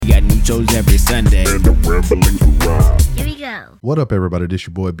shows every Sunday. Random Ramblings with Rob. Here we go. What up, everybody? This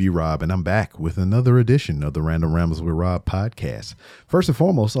your boy B-Rob, and I'm back with another edition of the Random Ramblings with Rob podcast. First and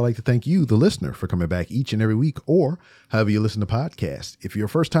foremost, I'd like to thank you, the listener, for coming back each and every week, or however you listen to podcasts. If you're a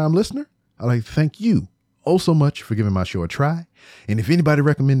first-time listener, I'd like to thank you oh so much for giving my show a try. And if anybody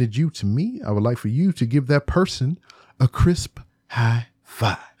recommended you to me, I would like for you to give that person a crisp high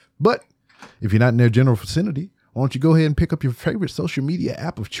five. But if you're not in their general vicinity, why don't you go ahead and pick up your favorite social media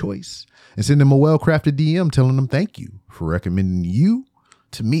app of choice and send them a well-crafted DM telling them thank you for recommending you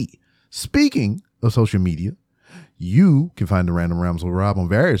to me. Speaking of social media, you can find the Random Ramblings with Rob on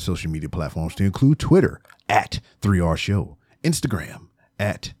various social media platforms to include Twitter at 3R Show, Instagram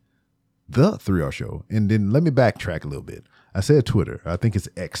at The 3R Show. And then let me backtrack a little bit. I said Twitter. I think it's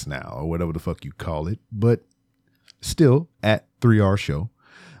X now or whatever the fuck you call it, but still at 3R Show.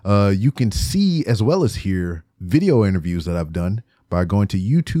 You can see as well as hear video interviews that I've done by going to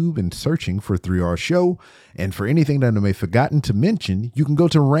YouTube and searching for 3R Show. And for anything that I may have forgotten to mention, you can go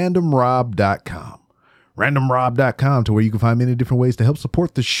to randomrob.com. Randomrob.com, to where you can find many different ways to help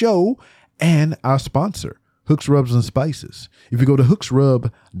support the show and our sponsor, Hooks, Rubs, and Spices. If you go to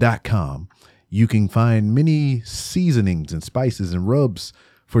hooksrub.com, you can find many seasonings and spices and rubs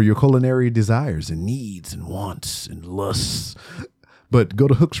for your culinary desires and needs and wants and lusts. But go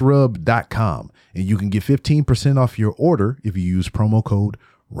to hooksrub.com and you can get 15% off your order if you use promo code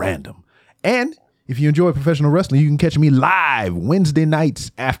RANDOM. And if you enjoy professional wrestling, you can catch me live Wednesday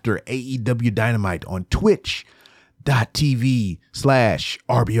nights after AEW Dynamite on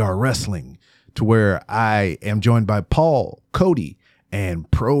twitch.tv/RBR Wrestling, to where I am joined by Paul, Cody,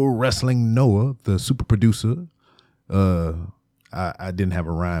 and Pro Wrestling Noah, the super producer. I didn't have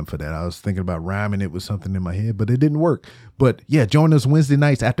a rhyme for that. I was thinking about rhyming it with something in my head, but it didn't work. But yeah, join us Wednesday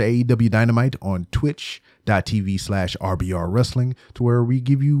nights after AEW Dynamite on twitch.tv/RBR Wrestling, to where we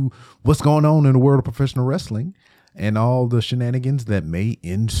give you what's going on in the world of professional wrestling and all the shenanigans that may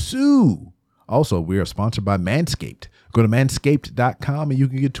ensue. Also, we are sponsored by Manscaped. Go to manscaped.com and you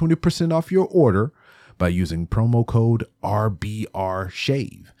can get 20% off your order by using promo code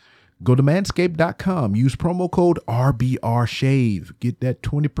RBRShave. Go to manscaped.com, use promo code RBRShave. Get that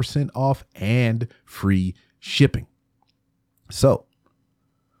 20% off and free shipping. So,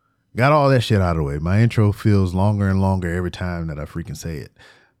 got all that shit out of the way. My intro feels longer and longer every time that I freaking say it.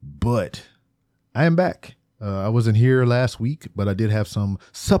 But I am back. I wasn't here last week, but I did have some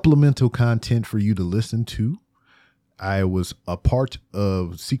supplemental content for you to listen to. I was a part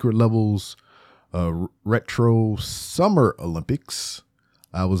of Secret Level's Retro Summer Olympics.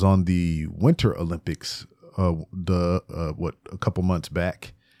 I was on the Winter Olympics, a couple months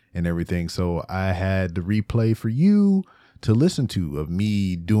back and everything. So I had the replay for you to listen to of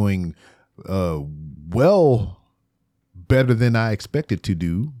me doing well better than I expected to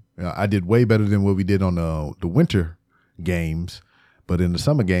do. I did way better than what we did on the Winter Games, but in the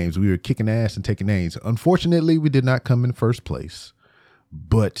Summer Games, we were kicking ass and taking names. Unfortunately, we did not come in first place,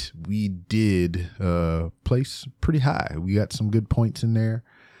 but we did place pretty high. We got some good points in there,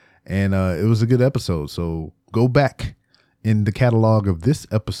 and it was a good episode. So go back in the catalog of this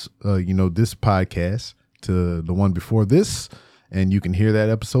episode, this podcast, to the one before this, and you can hear that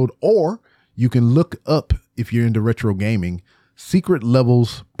episode, or you can look up, if you're into retro gaming, Secret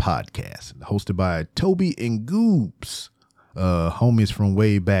Levels podcast, hosted by Toby and Goobs, homies from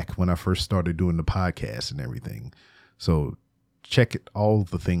way back when I first started doing the podcast and everything. So check all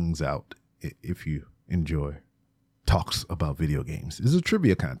the things out if you enjoy talks about video games. It's a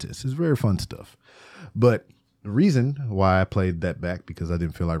trivia contest. It's very fun stuff. But the reason why I played that back, because I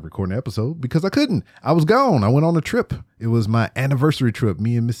didn't feel like recording an episode, because I couldn't. I was gone. I went on a trip. It was my anniversary trip.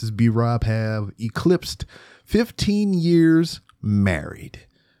 Me and Mrs. B-Rob have eclipsed 15 years married.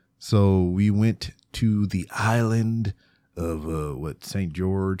 So we went to the island of St.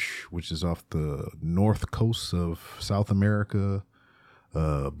 George, which is off the north coast of South America,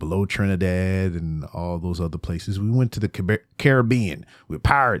 below Trinidad and all those other places. We went to the Caribbean with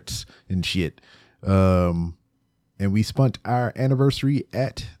pirates and shit. And we spent our anniversary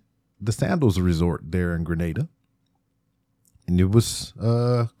at the Sandals Resort there in Grenada. And it was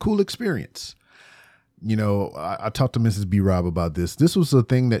a cool experience. You know, I talked to Mrs. B-Rob about this. This was a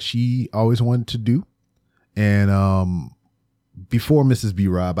thing that she always wanted to do. And before Mrs.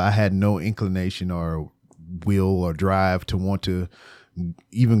 B-Rob, I had no inclination or will or drive to want to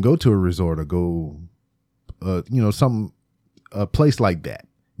even go to a resort or go, a place like that.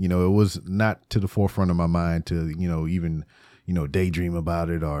 You know, it was not to the forefront of my mind to, even, daydream about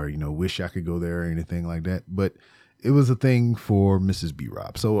it or, wish I could go there or anything like that. But it was a thing for Mrs.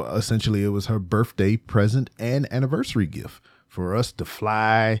 B-Rob. So essentially it was her birthday present and anniversary gift for us to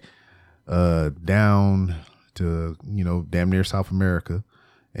fly down to, damn near South America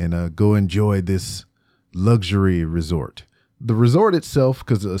and go enjoy this luxury resort. The resort itself,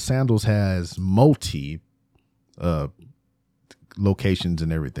 because Sandals has multi locations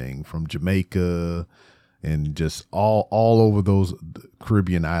and everything from Jamaica and just all over those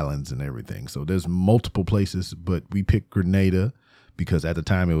Caribbean islands and everything. So there's multiple places, but we picked Grenada because at the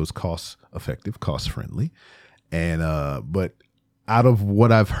time it was cost effective, cost friendly. And, but out of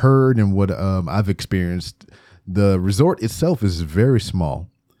what I've heard and what I've experienced, the resort itself is very small,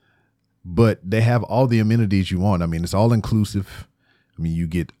 but they have all the amenities you want. I mean, it's all inclusive. I mean, you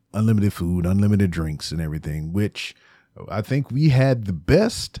get unlimited food, unlimited drinks and everything, which I think we had the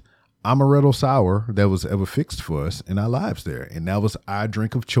best amaretto sour that was ever fixed for us in our lives there. And that was our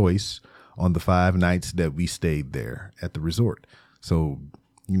drink of choice on the 5 nights that we stayed there at the resort. So,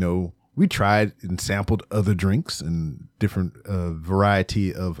 we tried and sampled other drinks and different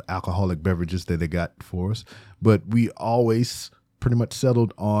variety of alcoholic beverages that they got for us. But we always pretty much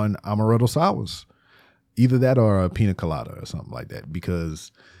settled on amaretto sours, either that or a pina colada or something like that,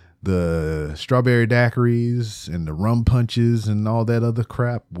 because the strawberry daiquiris and the rum punches and all that other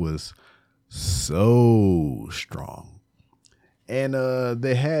crap was so strong. And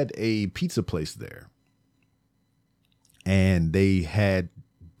they had a pizza place there, and they had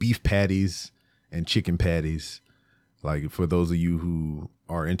beef patties and chicken patties. Like, for those of you who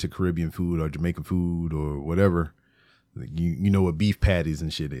are into Caribbean food or Jamaican food or whatever, you know what beef patties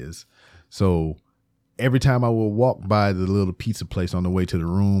and shit is. So every time I would walk by the little pizza place on the way to the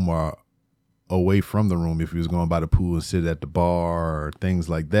room or away from the room, if he was going by the pool and sit at the bar or things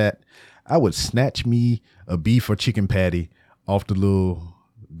like that, I would snatch me a beef or chicken patty off the little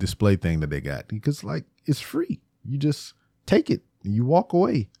display thing that they got, because it's free. You just take it, you walk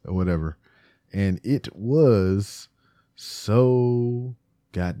away or whatever. And it was so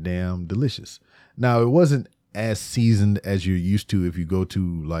goddamn delicious. Now, it wasn't as seasoned as you're used to if you go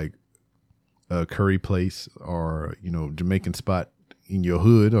to like a curry place or, Jamaican spot in your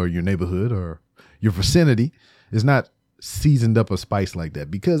hood or your neighborhood or your vicinity. It's not seasoned up or spiced like that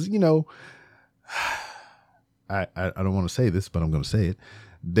because, I don't want to say this, but I'm going to say it.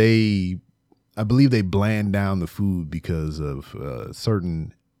 I believe they bland down the food because of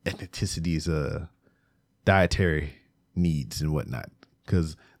certain ethnicities, dietary needs and whatnot.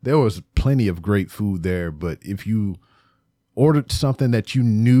 Because there was plenty of great food there, but if you ordered something that you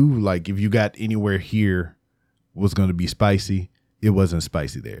knew, like if you got anywhere here was going to be spicy, it wasn't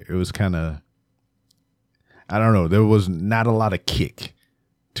spicy there. It was kind of, I don't know, there was not a lot of kick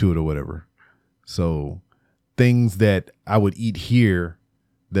to it or whatever. So things that I would eat here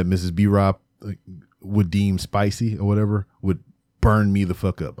that Mrs. B-Rob would deem spicy or whatever would burn me the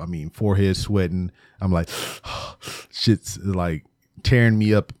fuck up. I mean, forehead sweating. I'm like, shit's like tearing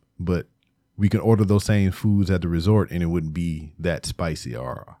me up, but we can order those same foods at the resort and it wouldn't be that spicy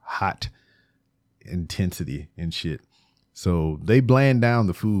or hot intensity and shit. So they bland down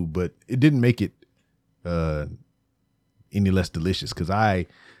the food, but it didn't make it any less delicious because I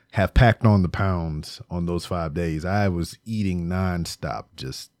have packed on the pounds on those 5 days. I was eating nonstop,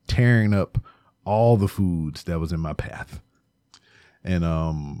 just tearing up all the foods that was in my path. And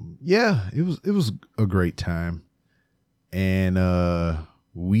it was a great time. And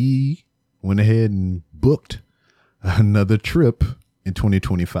we went ahead and booked another trip in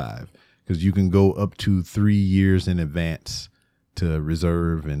 2025 because you can go up to 3 years in advance to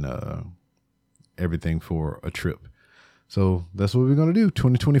reserve and everything for a trip. So that's what we're going to do.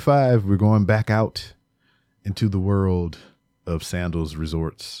 2025, we're going back out into the world of Sandals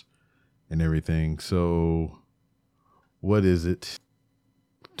resorts and everything. So what is it?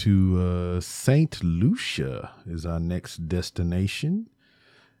 To St. Lucia is our next destination.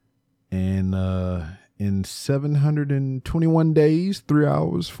 And in 721 days, 3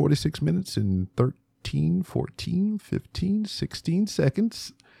 hours, 46 minutes, and 13, 14, 15, 16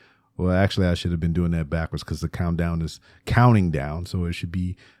 seconds. Well, actually, I should have been doing that backwards because the countdown is counting down. So it should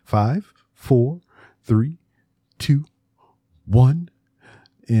be 5, 4, 3, 2, 1.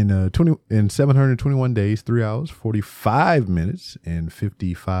 In 721 days, 3 hours, 45 minutes, and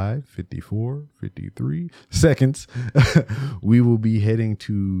 55, 54, 53 seconds, we will be heading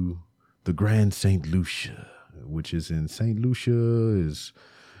to the Grand St. Lucia, which is in St. Lucia, is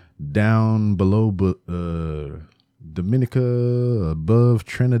down below Dominica, above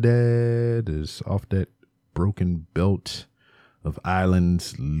Trinidad, is off that broken belt of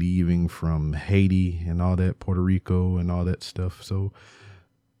islands leaving from Haiti and all that, Puerto Rico and all that stuff. So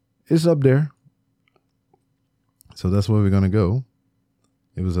it's up there. So that's where we're going to go.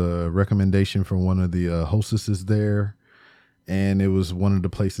 It was a recommendation from one of the hostesses there. and it was one of the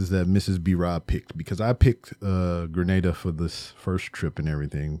places that Mrs. B. Rob picked because I picked Grenada for this first trip and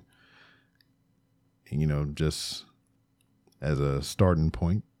everything. And, just as a starting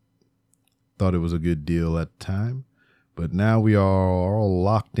point, thought it was a good deal at the time. But now we are all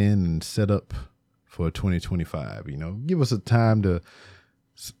locked in and set up for 2025. Give us a time to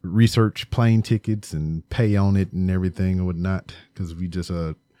research plane tickets and pay on it and everything and whatnot, because we just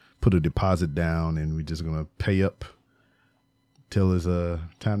put a deposit down and we're just going to pay up till it's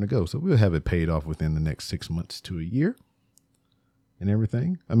time to go. So we'll have it paid off within the next 6 months to a year and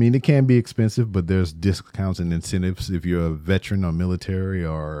everything. I mean, it can be expensive, but there's discounts and incentives if you're a veteran or military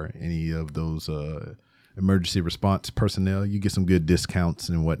or any of those emergency response personnel. You get some good discounts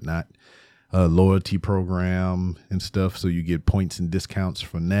and whatnot. Loyalty program and stuff, so you get points and discounts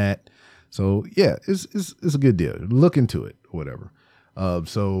from that. So yeah, it's a good deal. Look into it, whatever.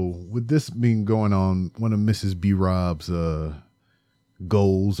 So with this being going on, one of Mrs. B. Rob's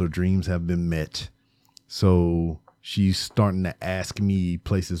goals or dreams have been met. So she's starting to ask me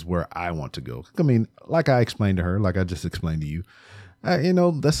places where I want to go. I mean, like I explained to her, like I just explained to you,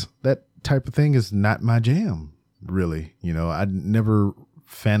 that type of thing is not my jam, really. I never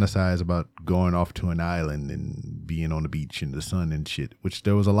fantasize about going off to an island and being on the beach in the sun and shit, which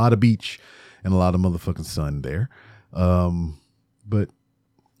there was a lot of beach and a lot of motherfucking sun there. But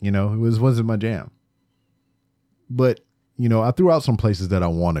it wasn't my jam. But, I threw out some places that I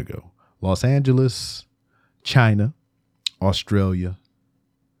want to go. Los Angeles, China, Australia,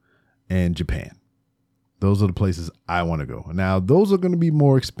 and Japan. Those are the places I want to go. Now, those are going to be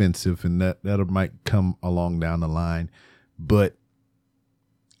more expensive, and that might come along down the line. But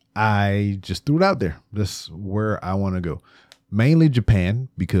I just threw it out there. That's where I want to go. Mainly Japan,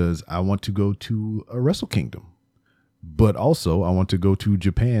 because I want to go to a Wrestle Kingdom. But also I want to go to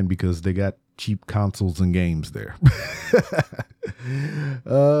Japan because they got cheap consoles and games there.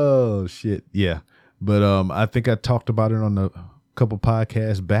 Oh, shit. Yeah. But I think I talked about it on a couple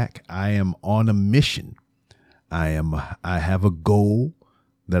podcasts back. I am on a mission. I have a goal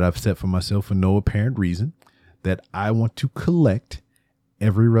that I've set for myself for no apparent reason, that I want to collect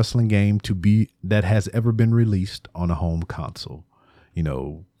every wrestling game that has ever been released on a home console.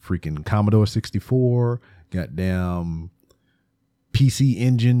 Freaking Commodore 64, goddamn PC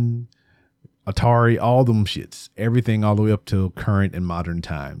Engine, Atari, all them shits, everything all the way up to current and modern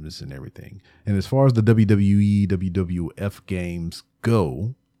times and everything. And as far as the WWE, WWF games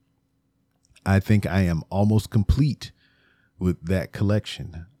go, I think I am almost complete with that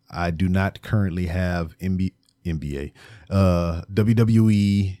collection. I do not currently have NBA, WWE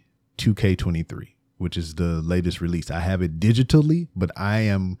 2K23, which is the latest release. I have it digitally, but I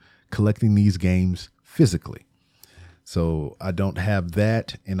am collecting these games physically. So I don't have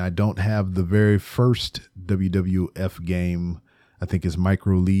that, and I don't have the very first WWF game. I think it's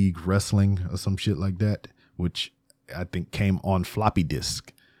Micro League Wrestling or some shit like that, which I think came on floppy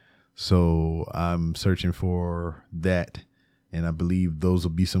disk. So I'm searching for that. And I believe those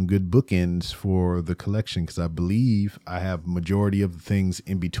will be some good bookends for the collection, because I believe I have majority of the things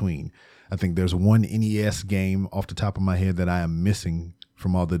in between. I think there's one NES game off the top of my head that I am missing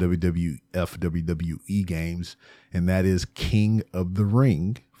from all the WWF, WWE games, and that is King of the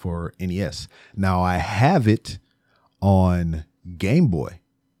Ring for NES. Now, I have it on Game Boy,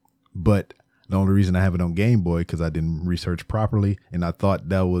 but the only reason I have it on Game Boy because I didn't research properly, and I thought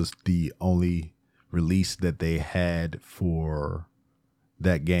that was the only release that they had for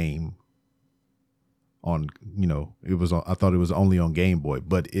that game on, I thought it was only on Game Boy,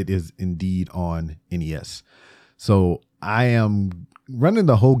 but it is indeed on NES. So I am running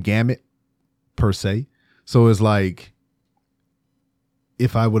the whole gamut per se. So it's like,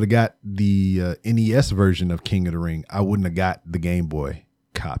 if I would have got the NES version of King of the Ring, I wouldn't have got the Game Boy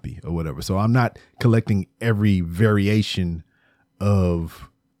copy or whatever. So I'm not collecting every variation of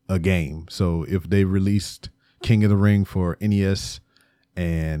a game. So if they released King of the Ring for NES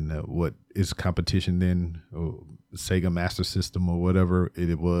and what is competition then, Sega Master System or whatever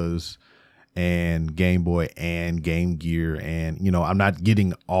it was, and Game Boy and Game Gear, and I'm not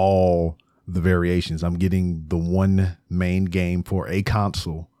getting all the variations. I'm getting the one main game for a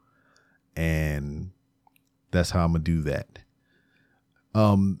console, and that's how I'm gonna do that.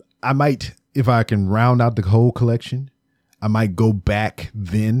 I might, if I can round out the whole collection, I might go back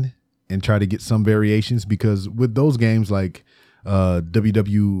then and try to get some variations, because with those games like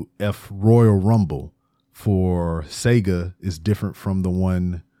WWF Royal Rumble for Sega is different from the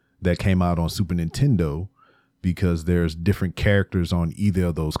one that came out on Super Nintendo, because there's different characters on either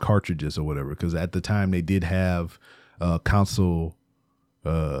of those cartridges or whatever. Because at the time they did have console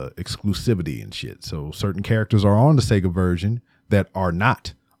exclusivity and shit. So certain characters are on the Sega version that are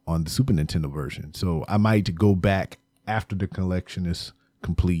not on the Super Nintendo version. So I might go back after the collection is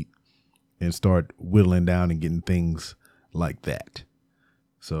complete and start whittling down and getting things like that.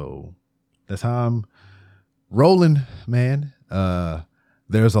 So that's how I'm rolling, man.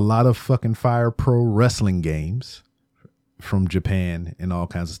 There's a lot of fucking Fire Pro Wrestling games from Japan and all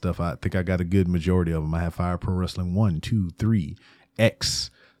kinds of stuff. I think I got a good majority of them. I have Fire Pro Wrestling 1, 2, 3,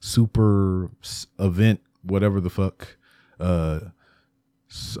 X, Super Event, whatever the fuck.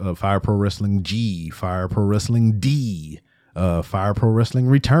 Fire Pro Wrestling G, Fire Pro Wrestling D, Fire Pro Wrestling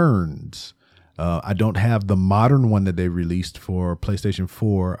Returns. I don't have the modern one that they released for PlayStation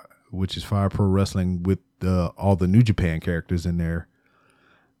 4, which is Fire Pro Wrestling with all the New Japan characters in there.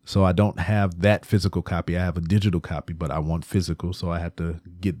 So I don't have that physical copy. I have a digital copy, but I want physical, so I have to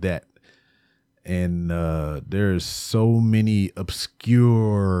get that. And there's so many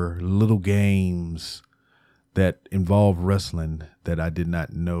obscure little games that involve wrestling that I did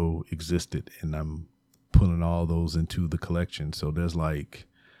not know existed, and I'm putting all those into the collection. So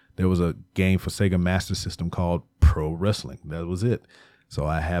there was a game for Sega Master System called Pro Wrestling. That was it. So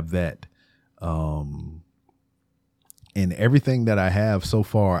I have that. And everything that I have so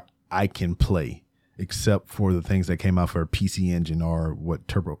far, I can play, except for the things that came out for PC Engine or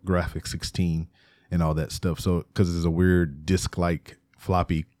TurboGrafx 16 and all that stuff. So, because it's a weird disc-like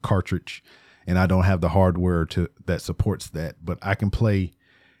floppy cartridge, and I don't have the hardware that supports that, but I can play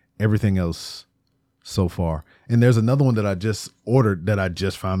everything else so far. And there's another one that I just ordered that I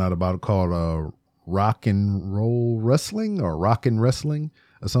just found out about called Rock and Roll Wrestling or Rockin' Wrestling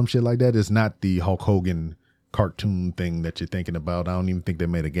or some shit like that. It's not the Hulk Hogan cartoon thing that you're thinking about. I don't even think they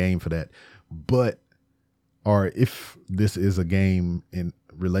made a game for that. Or if this is a game in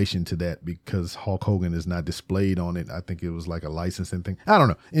relation to that, because Hulk Hogan is not displayed on it. I think it was like a licensing thing. I don't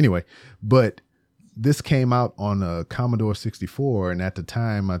know. Anyway, but this came out on a Commodore 64, and at the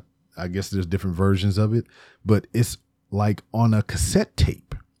time, I guess there's different versions of it, but it's like on a cassette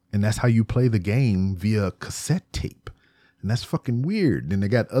tape, and that's how you play the game, via cassette tape. And that's fucking weird. Then they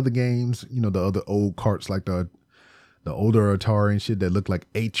got other games, the other old carts like the older Atari and shit that look like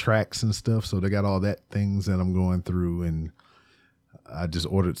 8-tracks and stuff. So they got all that things that I'm going through. And I just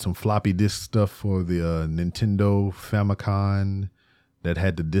ordered some floppy disk stuff for the Nintendo Famicom that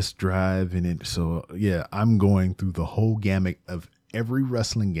had the disk drive in it. So yeah, I'm going through the whole gamut of every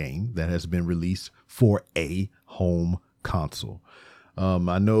wrestling game that has been released for a home console.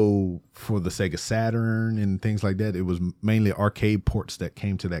 I know for the Sega Saturn and things like that, it was mainly arcade ports that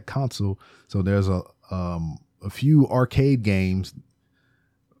came to that console. So there's a few arcade games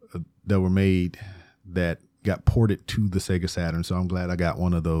that were made that got ported to the Sega Saturn. So I'm glad I got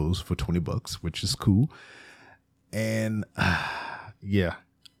one of those for $20, which is cool. And yeah,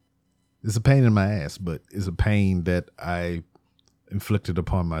 it's a pain in my ass, but it's a pain that I inflicted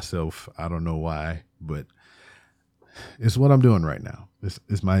upon myself. I don't know why, but it's what I'm doing right now. This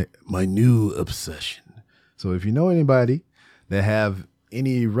is my new obsession. So if you know anybody that have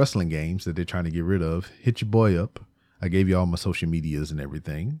any wrestling games that they're trying to get rid of, hit your boy up. I gave you all my social medias and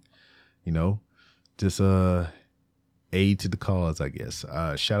everything. Just aid to the cause, I guess.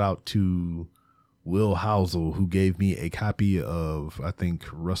 Shout out to Will Housel, who gave me a copy of, I think,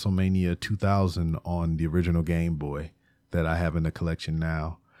 WrestleMania 2000 on the original Game Boy that I have in the collection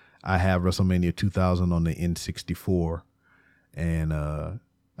now. I have WrestleMania 2000 on the N64, and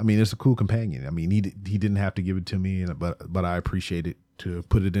it's a cool companion. He didn't have to give it to me, but I appreciate it to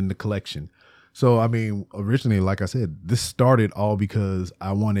put it in the collection. So originally, like I said, this started all because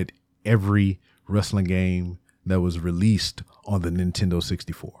I wanted every wrestling game that was released on the Nintendo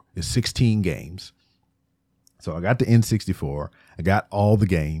 64. It's 16 games. So I got the N64, I got all the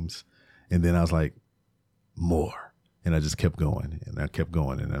games, and then I was like, more. And I just kept going, and I kept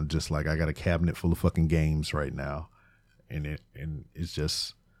going, and I'm just like, I got a cabinet full of fucking games right now, and it's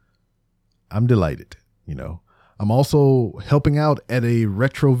just, I'm delighted, I'm also helping out at a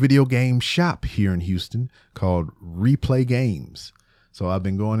retro video game shop here in Houston called Replay Games. So I've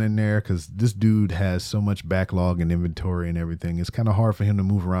been going in there because this dude has so much backlog and inventory and everything. It's kind of hard for him to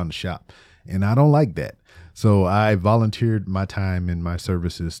move around the shop, and I don't like that. So I volunteered my time and my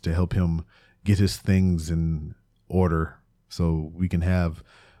services to help him get his things in order so we can have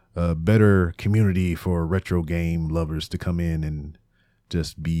a better community for retro game lovers to come in and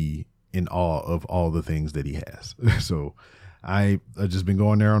just be in awe of all the things that he has. So I've just been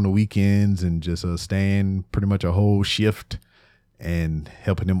going there on the weekends and just staying pretty much a whole shift and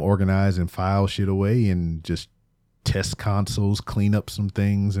helping him organize and file shit away and just test consoles, clean up some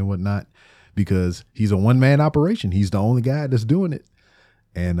things and whatnot, because he's a one-man operation. He's the only guy that's doing it.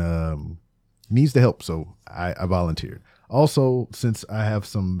 and needs the help. So I volunteered. Also, since I have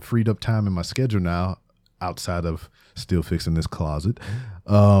some freed up time in my schedule now, outside of still fixing this closet,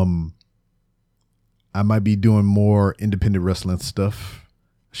 I might be doing more independent wrestling stuff.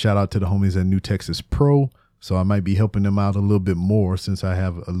 Shout out to the homies at New Texas Pro. So I might be helping them out a little bit more since I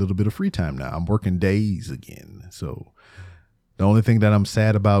have a little bit of free time now. I'm working days again. So the only thing that I'm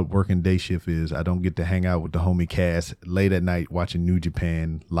sad about working day shift is I don't get to hang out with the homie Cass late at night watching New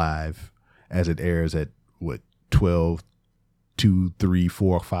Japan live as it airs at 12, 2, 3,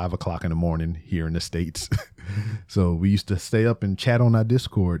 4, 5 o'clock in the morning here in the States. So we used to stay up and chat on our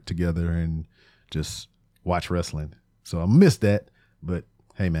Discord together and just watch wrestling. So I miss that, but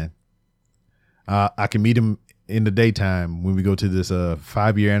hey man, I can meet him in the daytime when we go to this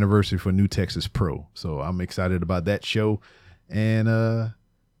 5-year anniversary for New Texas Pro. So I'm excited about that show. And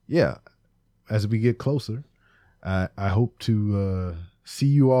yeah, as we get closer, I hope to see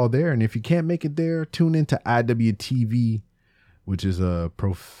you all there. And if you can't make it there, tune into IWTV, which is a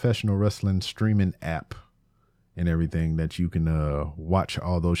professional wrestling streaming app and everything that you can watch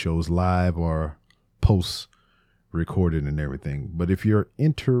all those shows live or post recorded and everything. But if you're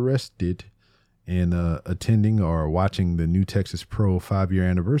interested in attending or watching the New Texas Pro 5-year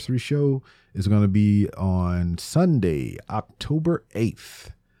anniversary show, is going to be on Sunday, October 8th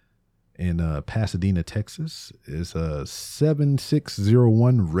in Pasadena, Texas. It's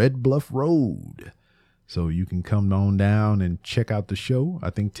 7601 Red Bluff Road. So you can come on down and check out the show. I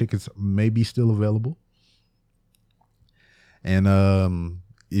think tickets may be still available. And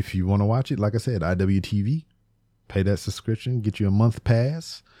if you want to watch it, like I said, IWTV, pay that subscription, get you a month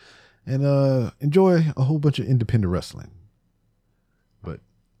pass, and enjoy a whole bunch of independent wrestling. But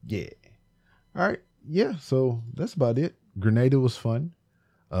yeah. All right. Yeah. So that's about it. Grenada was fun.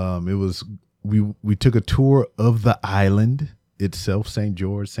 We took a tour of the island itself, St.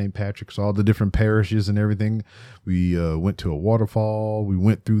 George, St. Patrick's, all the different parishes and everything. We went to a waterfall. We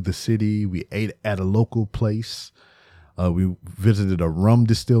went through the city. We ate at a local place. We visited a rum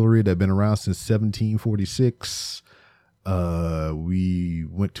distillery that had been around since 1746. We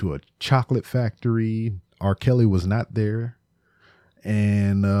went to a chocolate factory. R. Kelly was not there.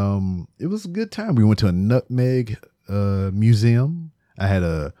 And it was a good time. We went to a nutmeg museum. I had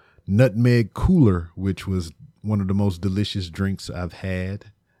a nutmeg cooler, which was one of the most delicious drinks I've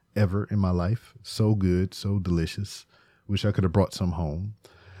had ever in my life. So good, so delicious. Wish I could have brought some home.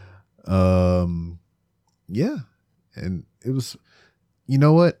 Yeah. And it was, you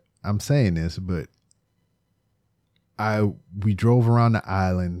know what? I'm saying this, but we drove around the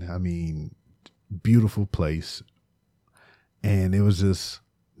island. I mean, beautiful place. And it was just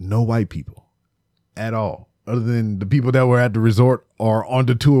no white people at all, other than the people that were at the resort or on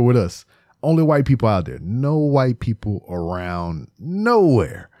the tour with us. Only white people out there. No white people around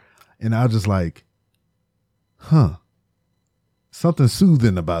nowhere. And I was just like, something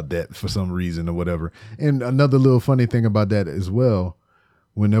soothing about that for some reason or whatever. And another little funny thing about that as well,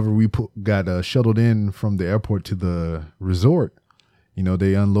 whenever we got shuttled in from the airport to the resort, you know,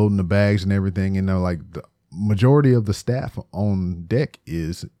 they unloading the bags and everything. And they're like, the majority of the staff on deck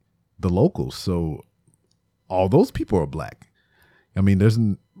is the locals. So all those people are black. I mean, there's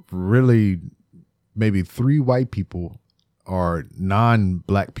really maybe 3 white people or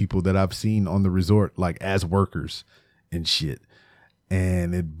non-black people that I've seen on the resort, like as workers and shit.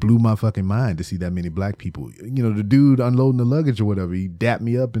 And it blew my fucking mind to see that many black people. You know, the dude unloading the luggage or whatever, he dapped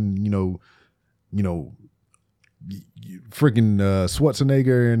me up and, you know, freaking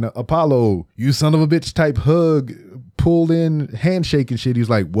Schwarzenegger and Apollo, you son of a bitch type hug, pulled in, handshake and shit. He was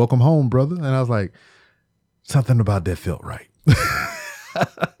like, welcome home, brother. And I was like, something about that felt right.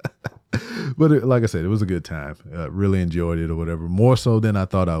 But like I said, it was a good time. Really enjoyed it or whatever, more so than I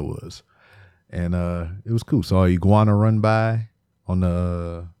thought I was. And it was cool. Saw iguana run by on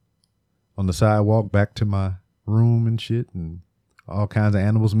the sidewalk back to my room and shit, and all kinds of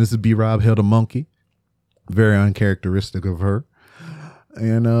animals. Mrs. B. Rob held a monkey, very uncharacteristic of her.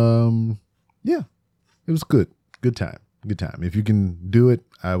 And yeah, it was good time. If you can do it,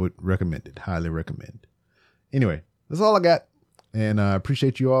 I would recommend it. Highly recommend. Anyway, that's all I got. And I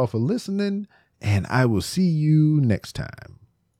appreciate you all for listening, and I will see you next time.